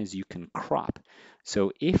option is you can crop.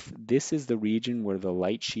 So if this is the region where the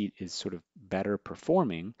light sheet is sort of better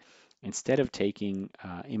performing, instead of taking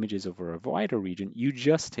images over a wider region, you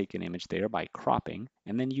just take an image there by cropping,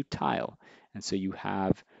 and then you tile. And so you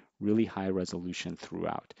have really high resolution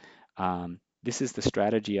throughout. This is the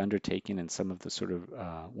strategy undertaken in some of the sort of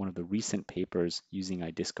one of the recent papers using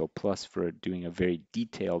iDisco Plus for doing a very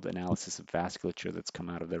detailed analysis of vasculature that's come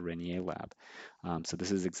out of the Renier lab. So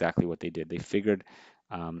this is exactly what they did. They figured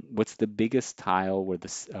what's the biggest tile where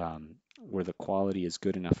the quality is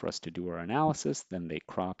good enough for us to do our analysis. Then they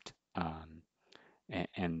cropped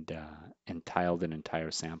and tiled an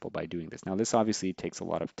entire sample by doing this. Now this obviously takes a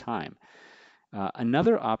lot of time.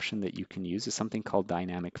 Another option that you can use is something called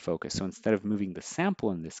dynamic focus. So instead of moving the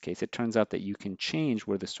sample in this case, it turns out that you can change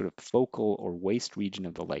where the sort of focal or waist region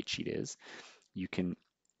of the light sheet is. You can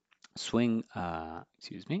swing, I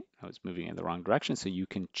was moving in the wrong direction. So you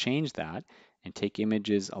can change that and take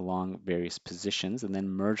images along various positions and then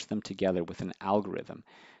merge them together with an algorithm.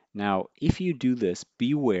 Now, if you do this,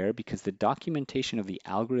 beware, because the documentation of the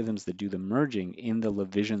algorithms that do the merging in the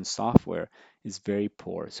LaVision software is very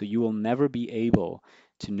poor. So you will never be able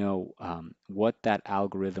to know what that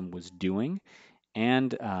algorithm was doing.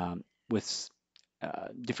 And with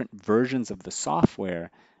different versions of the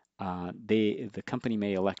software, the company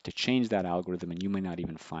may elect to change that algorithm and you may not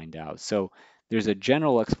even find out. So there's a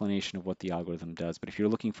general explanation of what the algorithm does, but if you're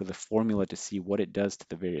looking for the formula to see what it does to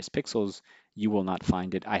the various pixels, you will not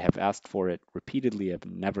find it. I have asked for it repeatedly. I've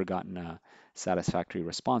never gotten a satisfactory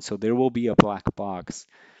response. So there will be a black box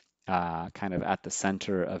kind of at the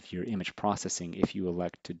center of your image processing if you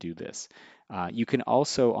elect to do this. You can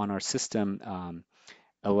also, on our system,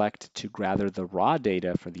 elect to gather the raw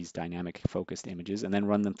data for these dynamic focused images and then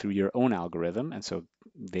run them through your own algorithm. And so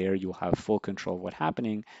there you'll have full control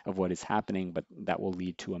of what is happening, but that will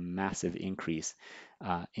lead to a massive increase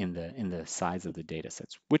in the size of the data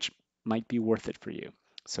sets, which might be worth it for you.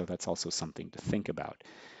 So that's also something to think about.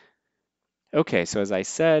 Okay, so as I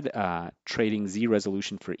said, trading Z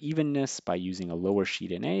resolution for evenness by using a lower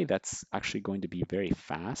sheet in A, that's actually going to be very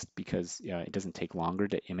fast because it doesn't take longer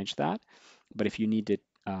to image that. But if you need to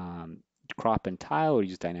crop and tile or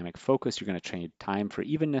use dynamic focus, you're going to trade time for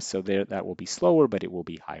evenness. So there, that will be slower, but it will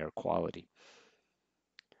be higher quality.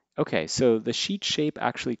 Okay, so the sheet shape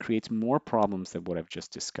actually creates more problems than what I've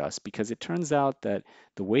just discussed because it turns out that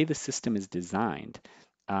the way the system is designed,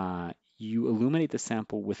 you illuminate the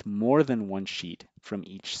sample with more than one sheet from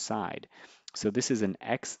each side. So this is an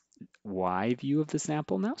XY view of the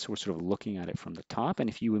sample now, so we're sort of looking at it from the top. And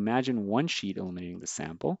if you imagine one sheet illuminating the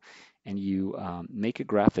sample and you make a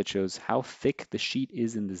graph that shows how thick the sheet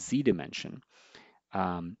is in the Z dimension,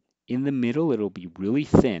 in the middle, it'll be really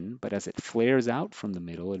thin, but as it flares out from the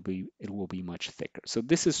middle, it will be much thicker. So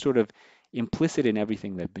this is sort of implicit in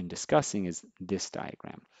everything that I've been discussing is this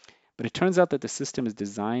diagram. But it turns out that the system is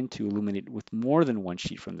designed to illuminate with more than one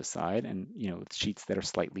sheet from the side and with sheets that are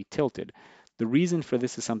slightly tilted. The reason for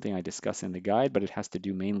this is something I discuss in the guide, but it has to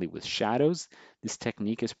do mainly with shadows. This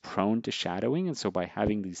technique is prone to shadowing, and so by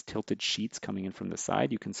having these tilted sheets coming in from the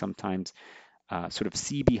side, you can sometimes sort of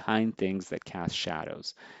see behind things that cast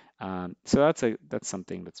shadows. So that's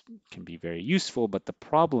something that can be very useful, but the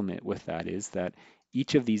problem with that is that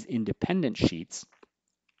each of these independent sheets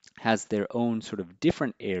has their own sort of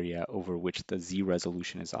different area over which the Z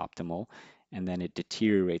resolution is optimal, and then it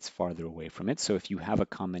deteriorates farther away from it. So if you have a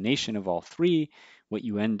combination of all three, what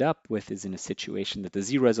you end up with is in a situation that the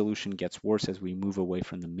Z resolution gets worse as we move away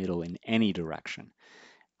from the middle in any direction,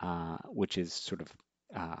 which is sort of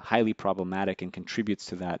highly problematic and contributes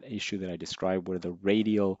to that issue that I described where there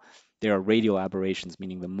are radial aberrations,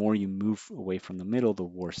 meaning the more you move away from the middle, the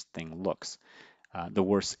worse things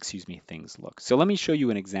look. So let me show you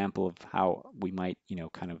an example of how we might,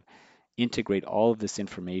 kind of integrate all of this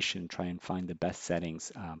information, try and find the best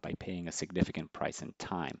settings by paying a significant price and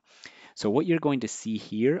time. So what you're going to see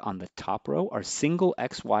here on the top row are single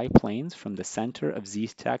XY planes from the center of Z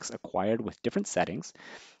stacks acquired with different settings.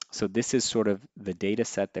 So this is sort of the data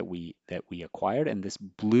set that we acquired, and this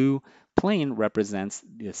blue plane represents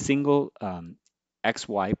the single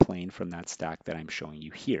XY plane from that stack that I'm showing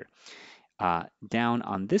you here. Down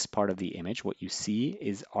on this part of the image, what you see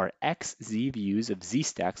is our XZ views of Z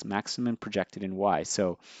stacks maximum projected in Y.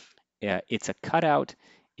 So it's a cutout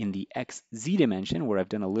in the XZ dimension where I've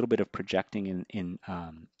done a little bit of projecting in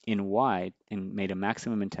Y and made a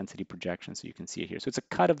maximum intensity projection, so you can see it here. So it's a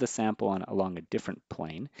cut of the sample along a different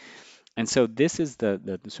plane. And so this is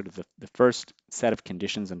the sort of the first set of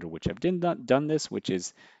conditions under which I've done this, which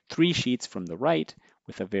is 3 sheets from the right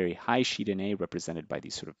with a very high sheet in A represented by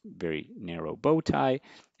these sort of very narrow bow tie.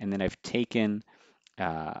 And then I've taken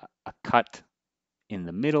a cut in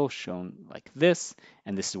the middle shown like this,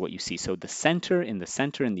 and this is what you see. So the center in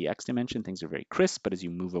the X dimension, things are very crisp, but as you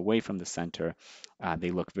move away from the center, they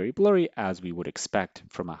look very blurry, as we would expect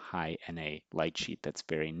from a high NA light sheet that's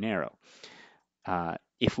very narrow.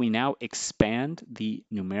 If we now expand the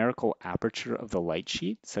numerical aperture of the light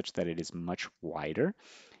sheet such that it is much wider,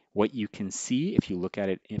 what you can see if you look at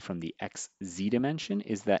it from the XZ dimension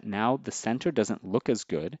is that now the center doesn't look as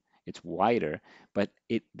good. It's wider, but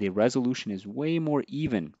the resolution is way more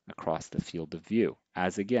even across the field of view,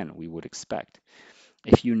 as again we would expect.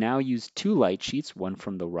 If you now use 2 light sheets, one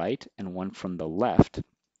from the right and one from the left,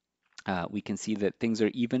 we can see that things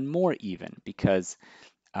are even more even because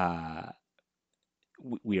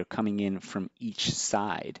we are coming in from each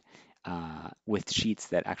side with sheets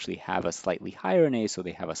that actually have a slightly higher NA, so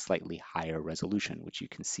they have a slightly higher resolution, which you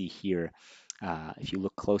can see here. If you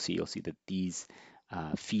look closely, you'll see that these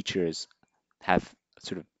features have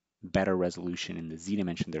sort of better resolution in the Z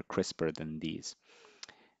dimension. They're crisper than these.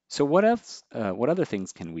 So what else? What other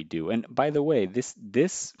things can we do? And by the way,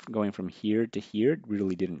 this going from here to here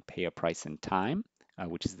really didn't pay a price in time,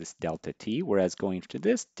 which is this delta t. Whereas going to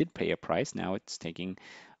this did pay a price. Now it's taking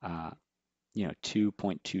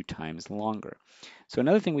 2.2 times longer. So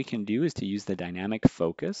another thing we can do is to use the dynamic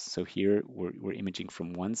focus. So here we're imaging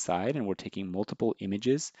from one side and we're taking multiple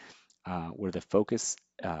images where the focus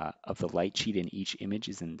of the light sheet in each image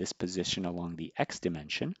is in this position along the X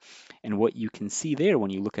dimension. And what you can see there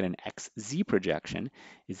when you look at an XZ projection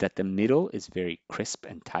is that the middle is very crisp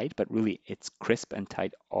and tight, but really it's crisp and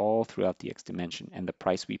tight all throughout the X dimension. And the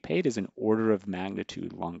price we paid is an order of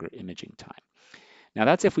magnitude longer imaging time. Now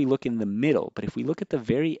that's if we look in the middle, but if we look at the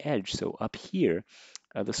very edge, so up here,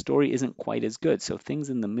 the story isn't quite as good. So things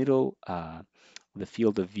in the middle, the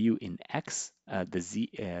field of view in X,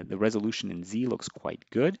 the resolution in Z looks quite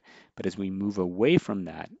good, but as we move away from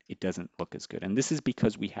that, it doesn't look as good. And this is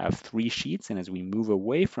because we have 3 sheets, and as we move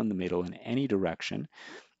away from the middle in any direction,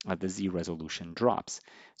 the Z resolution drops.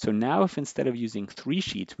 So now if instead of using 3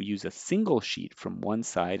 sheets, we use a single sheet from one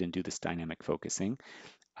side and do this dynamic focusing,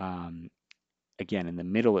 um, again, in the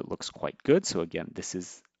middle, it looks quite good. So again, this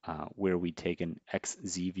is where we take an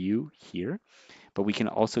XZ view here, but we can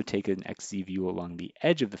also take an XZ view along the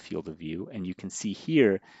edge of the field of view, and you can see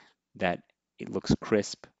here that it looks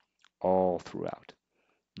crisp all throughout.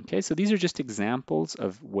 Okay, so these are just examples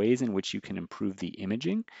of ways in which you can improve the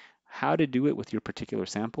imaging. How to do it with your particular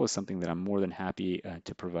sample is something that I'm more than happy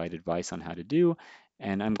to provide advice on how to do.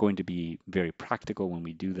 And I'm going to be very practical when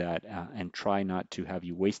we do that and try not to have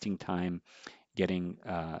you wasting time getting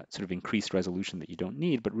sort of increased resolution that you don't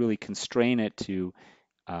need, but really constrain it to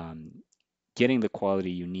um, getting the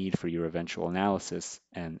quality you need for your eventual analysis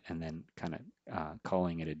and then kind of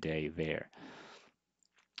calling it a day there.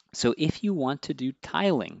 So if you want to do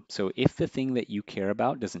tiling, so if the thing that you care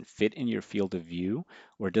about doesn't fit in your field of view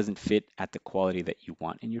or doesn't fit at the quality that you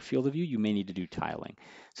want in your field of view, you may need to do tiling.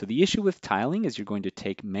 So the issue with tiling is you're going to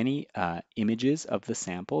take many images of the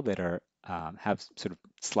sample that are have sort of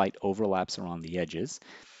slight overlaps around the edges.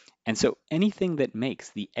 And so anything that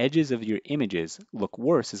makes the edges of your images look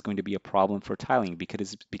worse is going to be a problem for tiling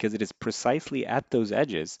because it is precisely at those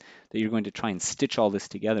edges that you're going to try and stitch all this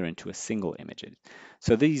together into a single image.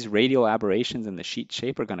 So these radial aberrations in the sheet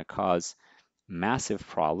shape are going to cause massive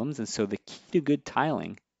problems. And so the key to good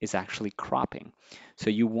tiling is actually cropping.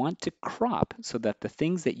 So you want to crop so that the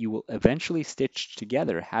things that you will eventually stitch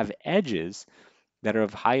together have edges that are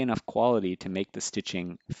of high enough quality to make the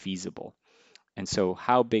stitching feasible. And so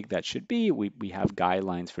how big that should be, we have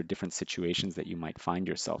guidelines for different situations that you might find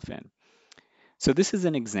yourself in. So this is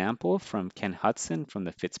an example from Ken Hudson from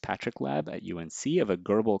the Fitzpatrick lab at UNC of a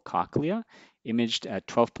Goebel cochlea imaged at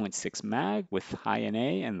 12.6 mag with high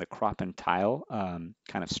NA and the crop and tile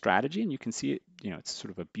kind of strategy. And you can see it, it's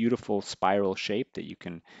sort of a beautiful spiral shape that you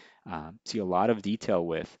can see a lot of detail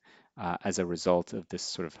with as a result of this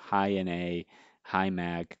sort of high NA, high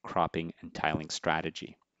mag cropping and tiling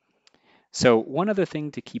strategy. So one other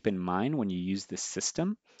thing to keep in mind when you use this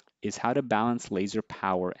system is how to balance laser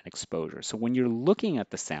power and exposure. So when you're looking at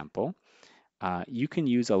the sample, you can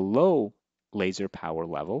use a low laser power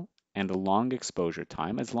level and a long exposure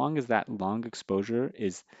time, as long as that long exposure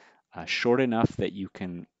is short enough that you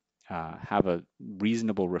can have a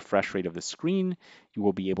reasonable refresh rate of the screen. You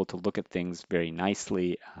will be able to look at things very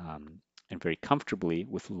nicely and very comfortably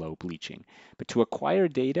with low bleaching. But to acquire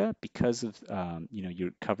data, because of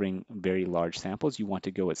you're covering very large samples, you want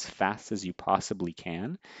to go as fast as you possibly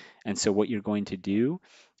can. And so what you're going to do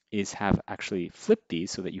is have actually flipped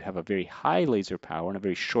these so that you have a very high laser power and a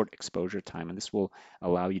very short exposure time. And this will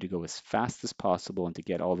allow you to go as fast as possible and to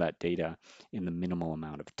get all that data in the minimal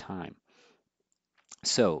amount of time.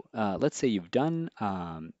 So let's say you've done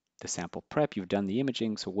the sample prep, you've done the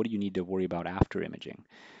imaging. So what do you need to worry about after imaging?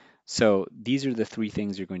 So these are the 3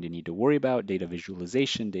 things you're going to need to worry about: data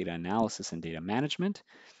visualization, data analysis, and data management.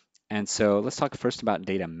 And so let's talk first about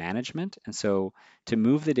data management. And so to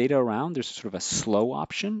move the data around, there's sort of a slow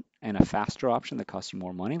option and a faster option that costs you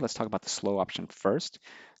more money. Let's talk about the slow option first.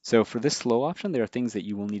 So for this slow option, there are things that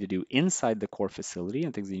you will need to do inside the core facility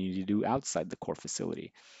and things that you need to do outside the core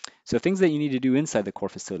facility. So things that you need to do inside the core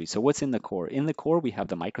facility. So what's in the core? In the core, we have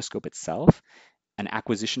the microscope itself, an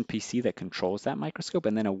acquisition PC that controls that microscope,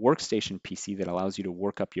 and then a workstation PC that allows you to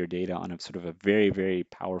work up your data on a sort of a very, very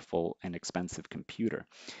powerful and expensive computer.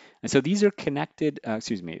 And so these are connected,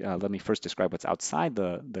 let me first describe what's outside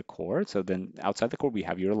the core. So then outside the core, we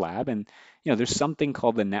have your lab, and there's something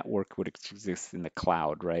called the network which exists in the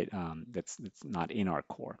cloud, right? That's not in our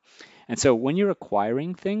core. And so when you're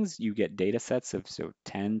acquiring things, you get data sets of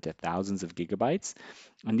 10 to thousands of gigabytes.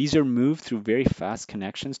 And these are moved through very fast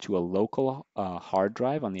connections to a local hard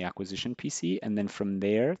drive on the acquisition PC. And then from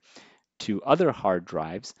there, to other hard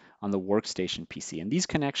drives on the workstation PC. And these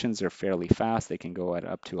connections are fairly fast. They can go at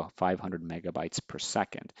up to 500 megabytes per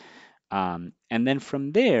second. And then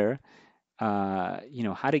from there, how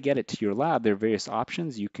to get it to your lab, there are various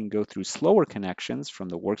options. You can go through slower connections from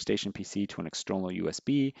the workstation PC to an external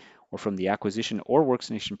USB, or from the acquisition or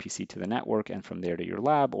workstation PC to the network, and from there to your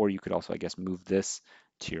lab, or you could also, I guess, move this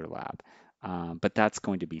to your lab. But that's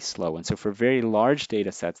going to be slow. And so for very large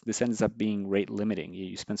data sets, this ends up being rate limiting.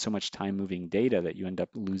 You spend so much time moving data that you end up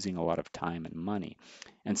losing a lot of time and money.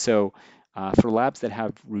 And so For labs that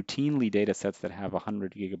have routinely data sets that have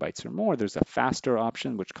 100 gigabytes or more, there's a faster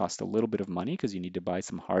option, which costs a little bit of money because you need to buy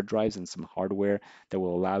some hard drives and some hardware that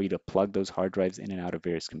will allow you to plug those hard drives in and out of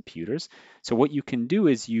various computers. So what you can do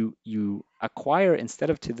is you acquire, instead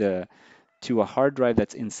of to a hard drive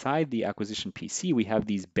that's inside the acquisition PC, we have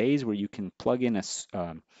these bays where you can plug in a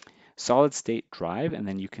solid state drive, and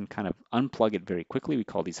then you can kind of unplug it very quickly. We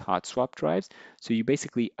call these hot swap drives. So you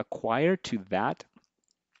basically acquire to that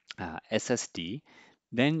SSD,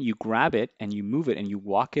 then you grab it and you move it and you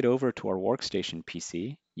walk it over to our workstation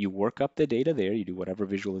PC. You work up the data there, you do whatever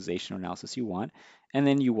visualization or analysis you want, and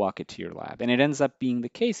then you walk it to your lab. And it ends up being the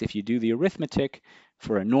case, if you do the arithmetic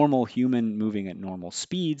for a normal human moving at normal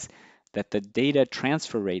speeds, that the data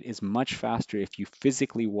transfer rate is much faster if you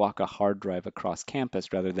physically walk a hard drive across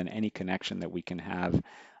campus rather than any connection that we can have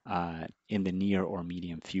in the near or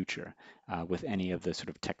medium future with any of the sort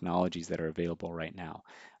of technologies that are available right now.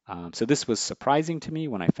 So this was surprising to me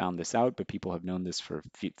when I found this out, but people have known this for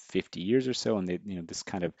 50 years or so, and this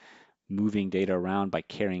kind of moving data around by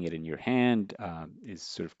carrying it in your hand is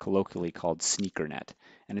sort of colloquially called sneaker net,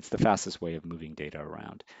 and it's the fastest way of moving data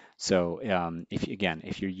around. So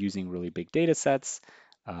if you're using really big data sets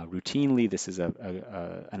routinely, this is an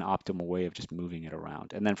optimal way of just moving it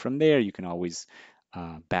around. And then from there, you can always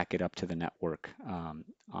back it up to the network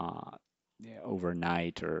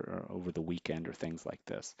overnight or over the weekend or things like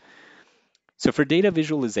this. So for data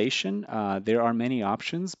visualization, there are many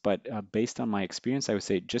options, but based on my experience, I would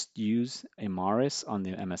say just use Imaris on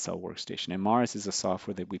the MSL workstation. Imaris is a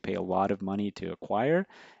software that we pay a lot of money to acquire,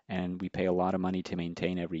 and we pay a lot of money to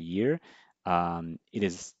maintain every year. It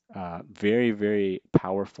is very, very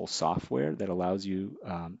powerful software that allows you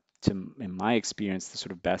in my experience, the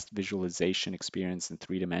sort of best visualization experience in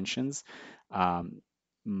 3 dimensions. Um,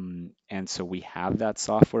 and so we have that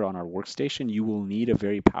software on our workstation. You will need a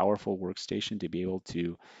very powerful workstation to be able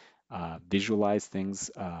to visualize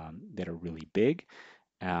things that are really big.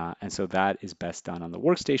 And so that is best done on the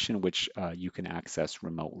workstation, which you can access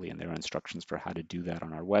remotely. And there are instructions for how to do that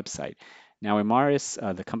on our website. Now,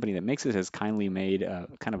 Imaris, the company that makes it, has kindly made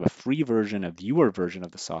kind of a free version, a viewer version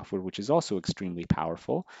of the software, which is also extremely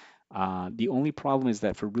powerful. The only problem is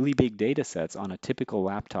that for really big data sets on a typical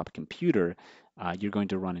laptop computer, you're going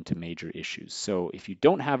to run into major issues. So if you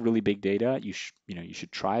don't have really big data, you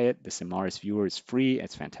should try it. This Imaris viewer is free.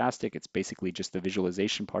 It's fantastic. It's basically just the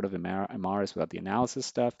visualization part of Imaris without the analysis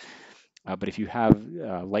stuff. But if you have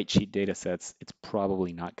light sheet data sets, it's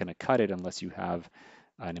probably not going to cut it unless you have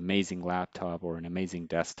an amazing laptop or an amazing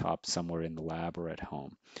desktop somewhere in the lab or at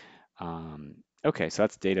home. Okay, so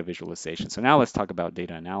that's data visualization. So now let's talk about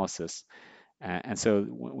data analysis. And so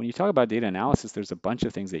when you talk about data analysis, there's a bunch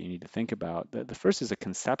of things that you need to think about. The first is a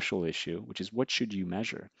conceptual issue, which is what should you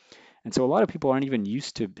measure? And so a lot of people aren't even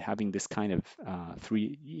used to having this kind of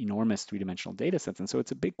enormous three-dimensional data sets. And so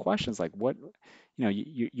it's a big question. It's like,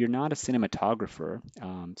 you're not a cinematographer.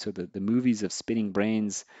 So the movies of spinning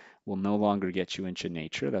brains will no longer get you into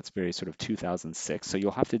nature. That's very sort of 2006. So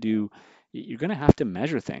you're going to have to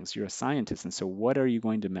measure things. You're a scientist. And so what are you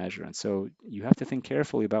going to measure? And so you have to think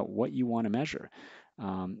carefully about what you want to measure.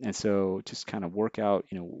 And so just kind of work out,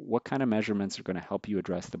 what kind of measurements are going to help you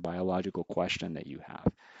address the biological question that you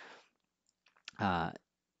have.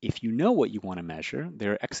 If you know what you want to measure,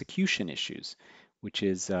 there are execution issues, which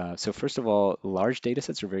is so first of all, large data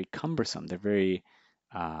sets are very cumbersome. They're very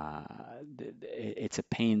uh, it's a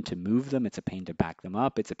pain to move them, it's a pain to back them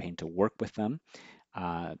up, it's a pain to work with them.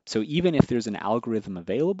 So even if there's an algorithm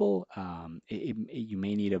available, you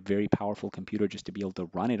may need a very powerful computer just to be able to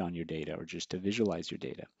run it on your data or just to visualize your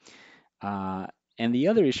data. Uh, and the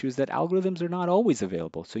other issue is that algorithms are not always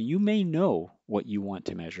available. So you may know what you want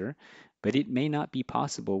to measure, but it may not be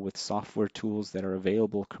possible with software tools that are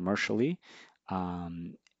available commercially.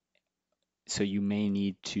 Um, so you may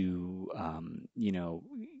need to,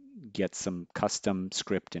 get some custom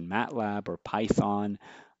script in MATLAB or Python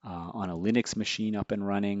on a Linux machine up and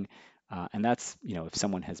running. And that's, if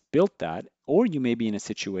someone has built that, or you may be in a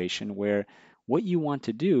situation where what you want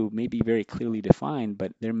to do may be very clearly defined,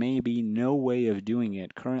 but there may be no way of doing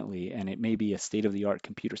it currently, and it may be a state-of-the-art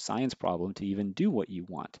computer science problem to even do what you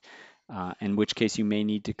want. In which case you may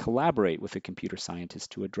need to collaborate with a computer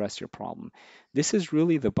scientist to address your problem. This is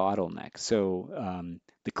really the bottleneck. So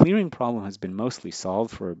the clearing problem has been mostly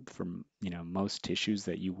solved for most tissues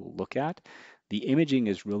that you will look at. The imaging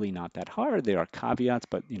is really not that hard. There are caveats,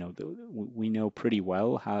 but we know pretty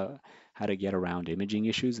well how to get around imaging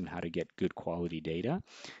issues and how to get good quality data.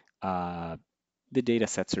 Uh, the data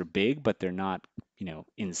sets are big, but they're not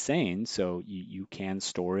insane. So you can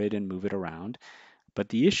store it and move it around. But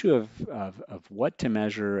the issue of what to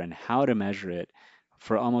measure and how to measure it,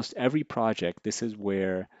 for almost every project, this is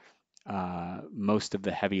where most of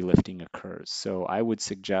the heavy lifting occurs. So I would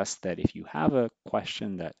suggest that if you have a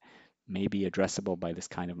question that may be addressable by this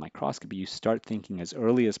kind of microscopy, you start thinking as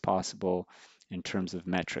early as possible in terms of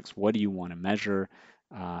metrics. What do you want to measure?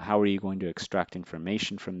 How are you going to extract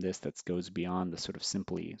information from this that goes beyond the sort of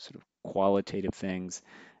simply sort of qualitative things?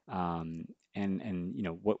 And you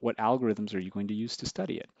know, what algorithms are you going to use to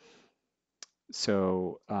study it?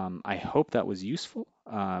 So I hope that was useful.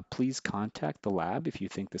 Please contact the lab if you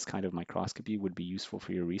think this kind of microscopy would be useful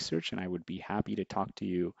for your research, and I would be happy to talk to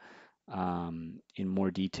you in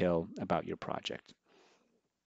more detail about your project.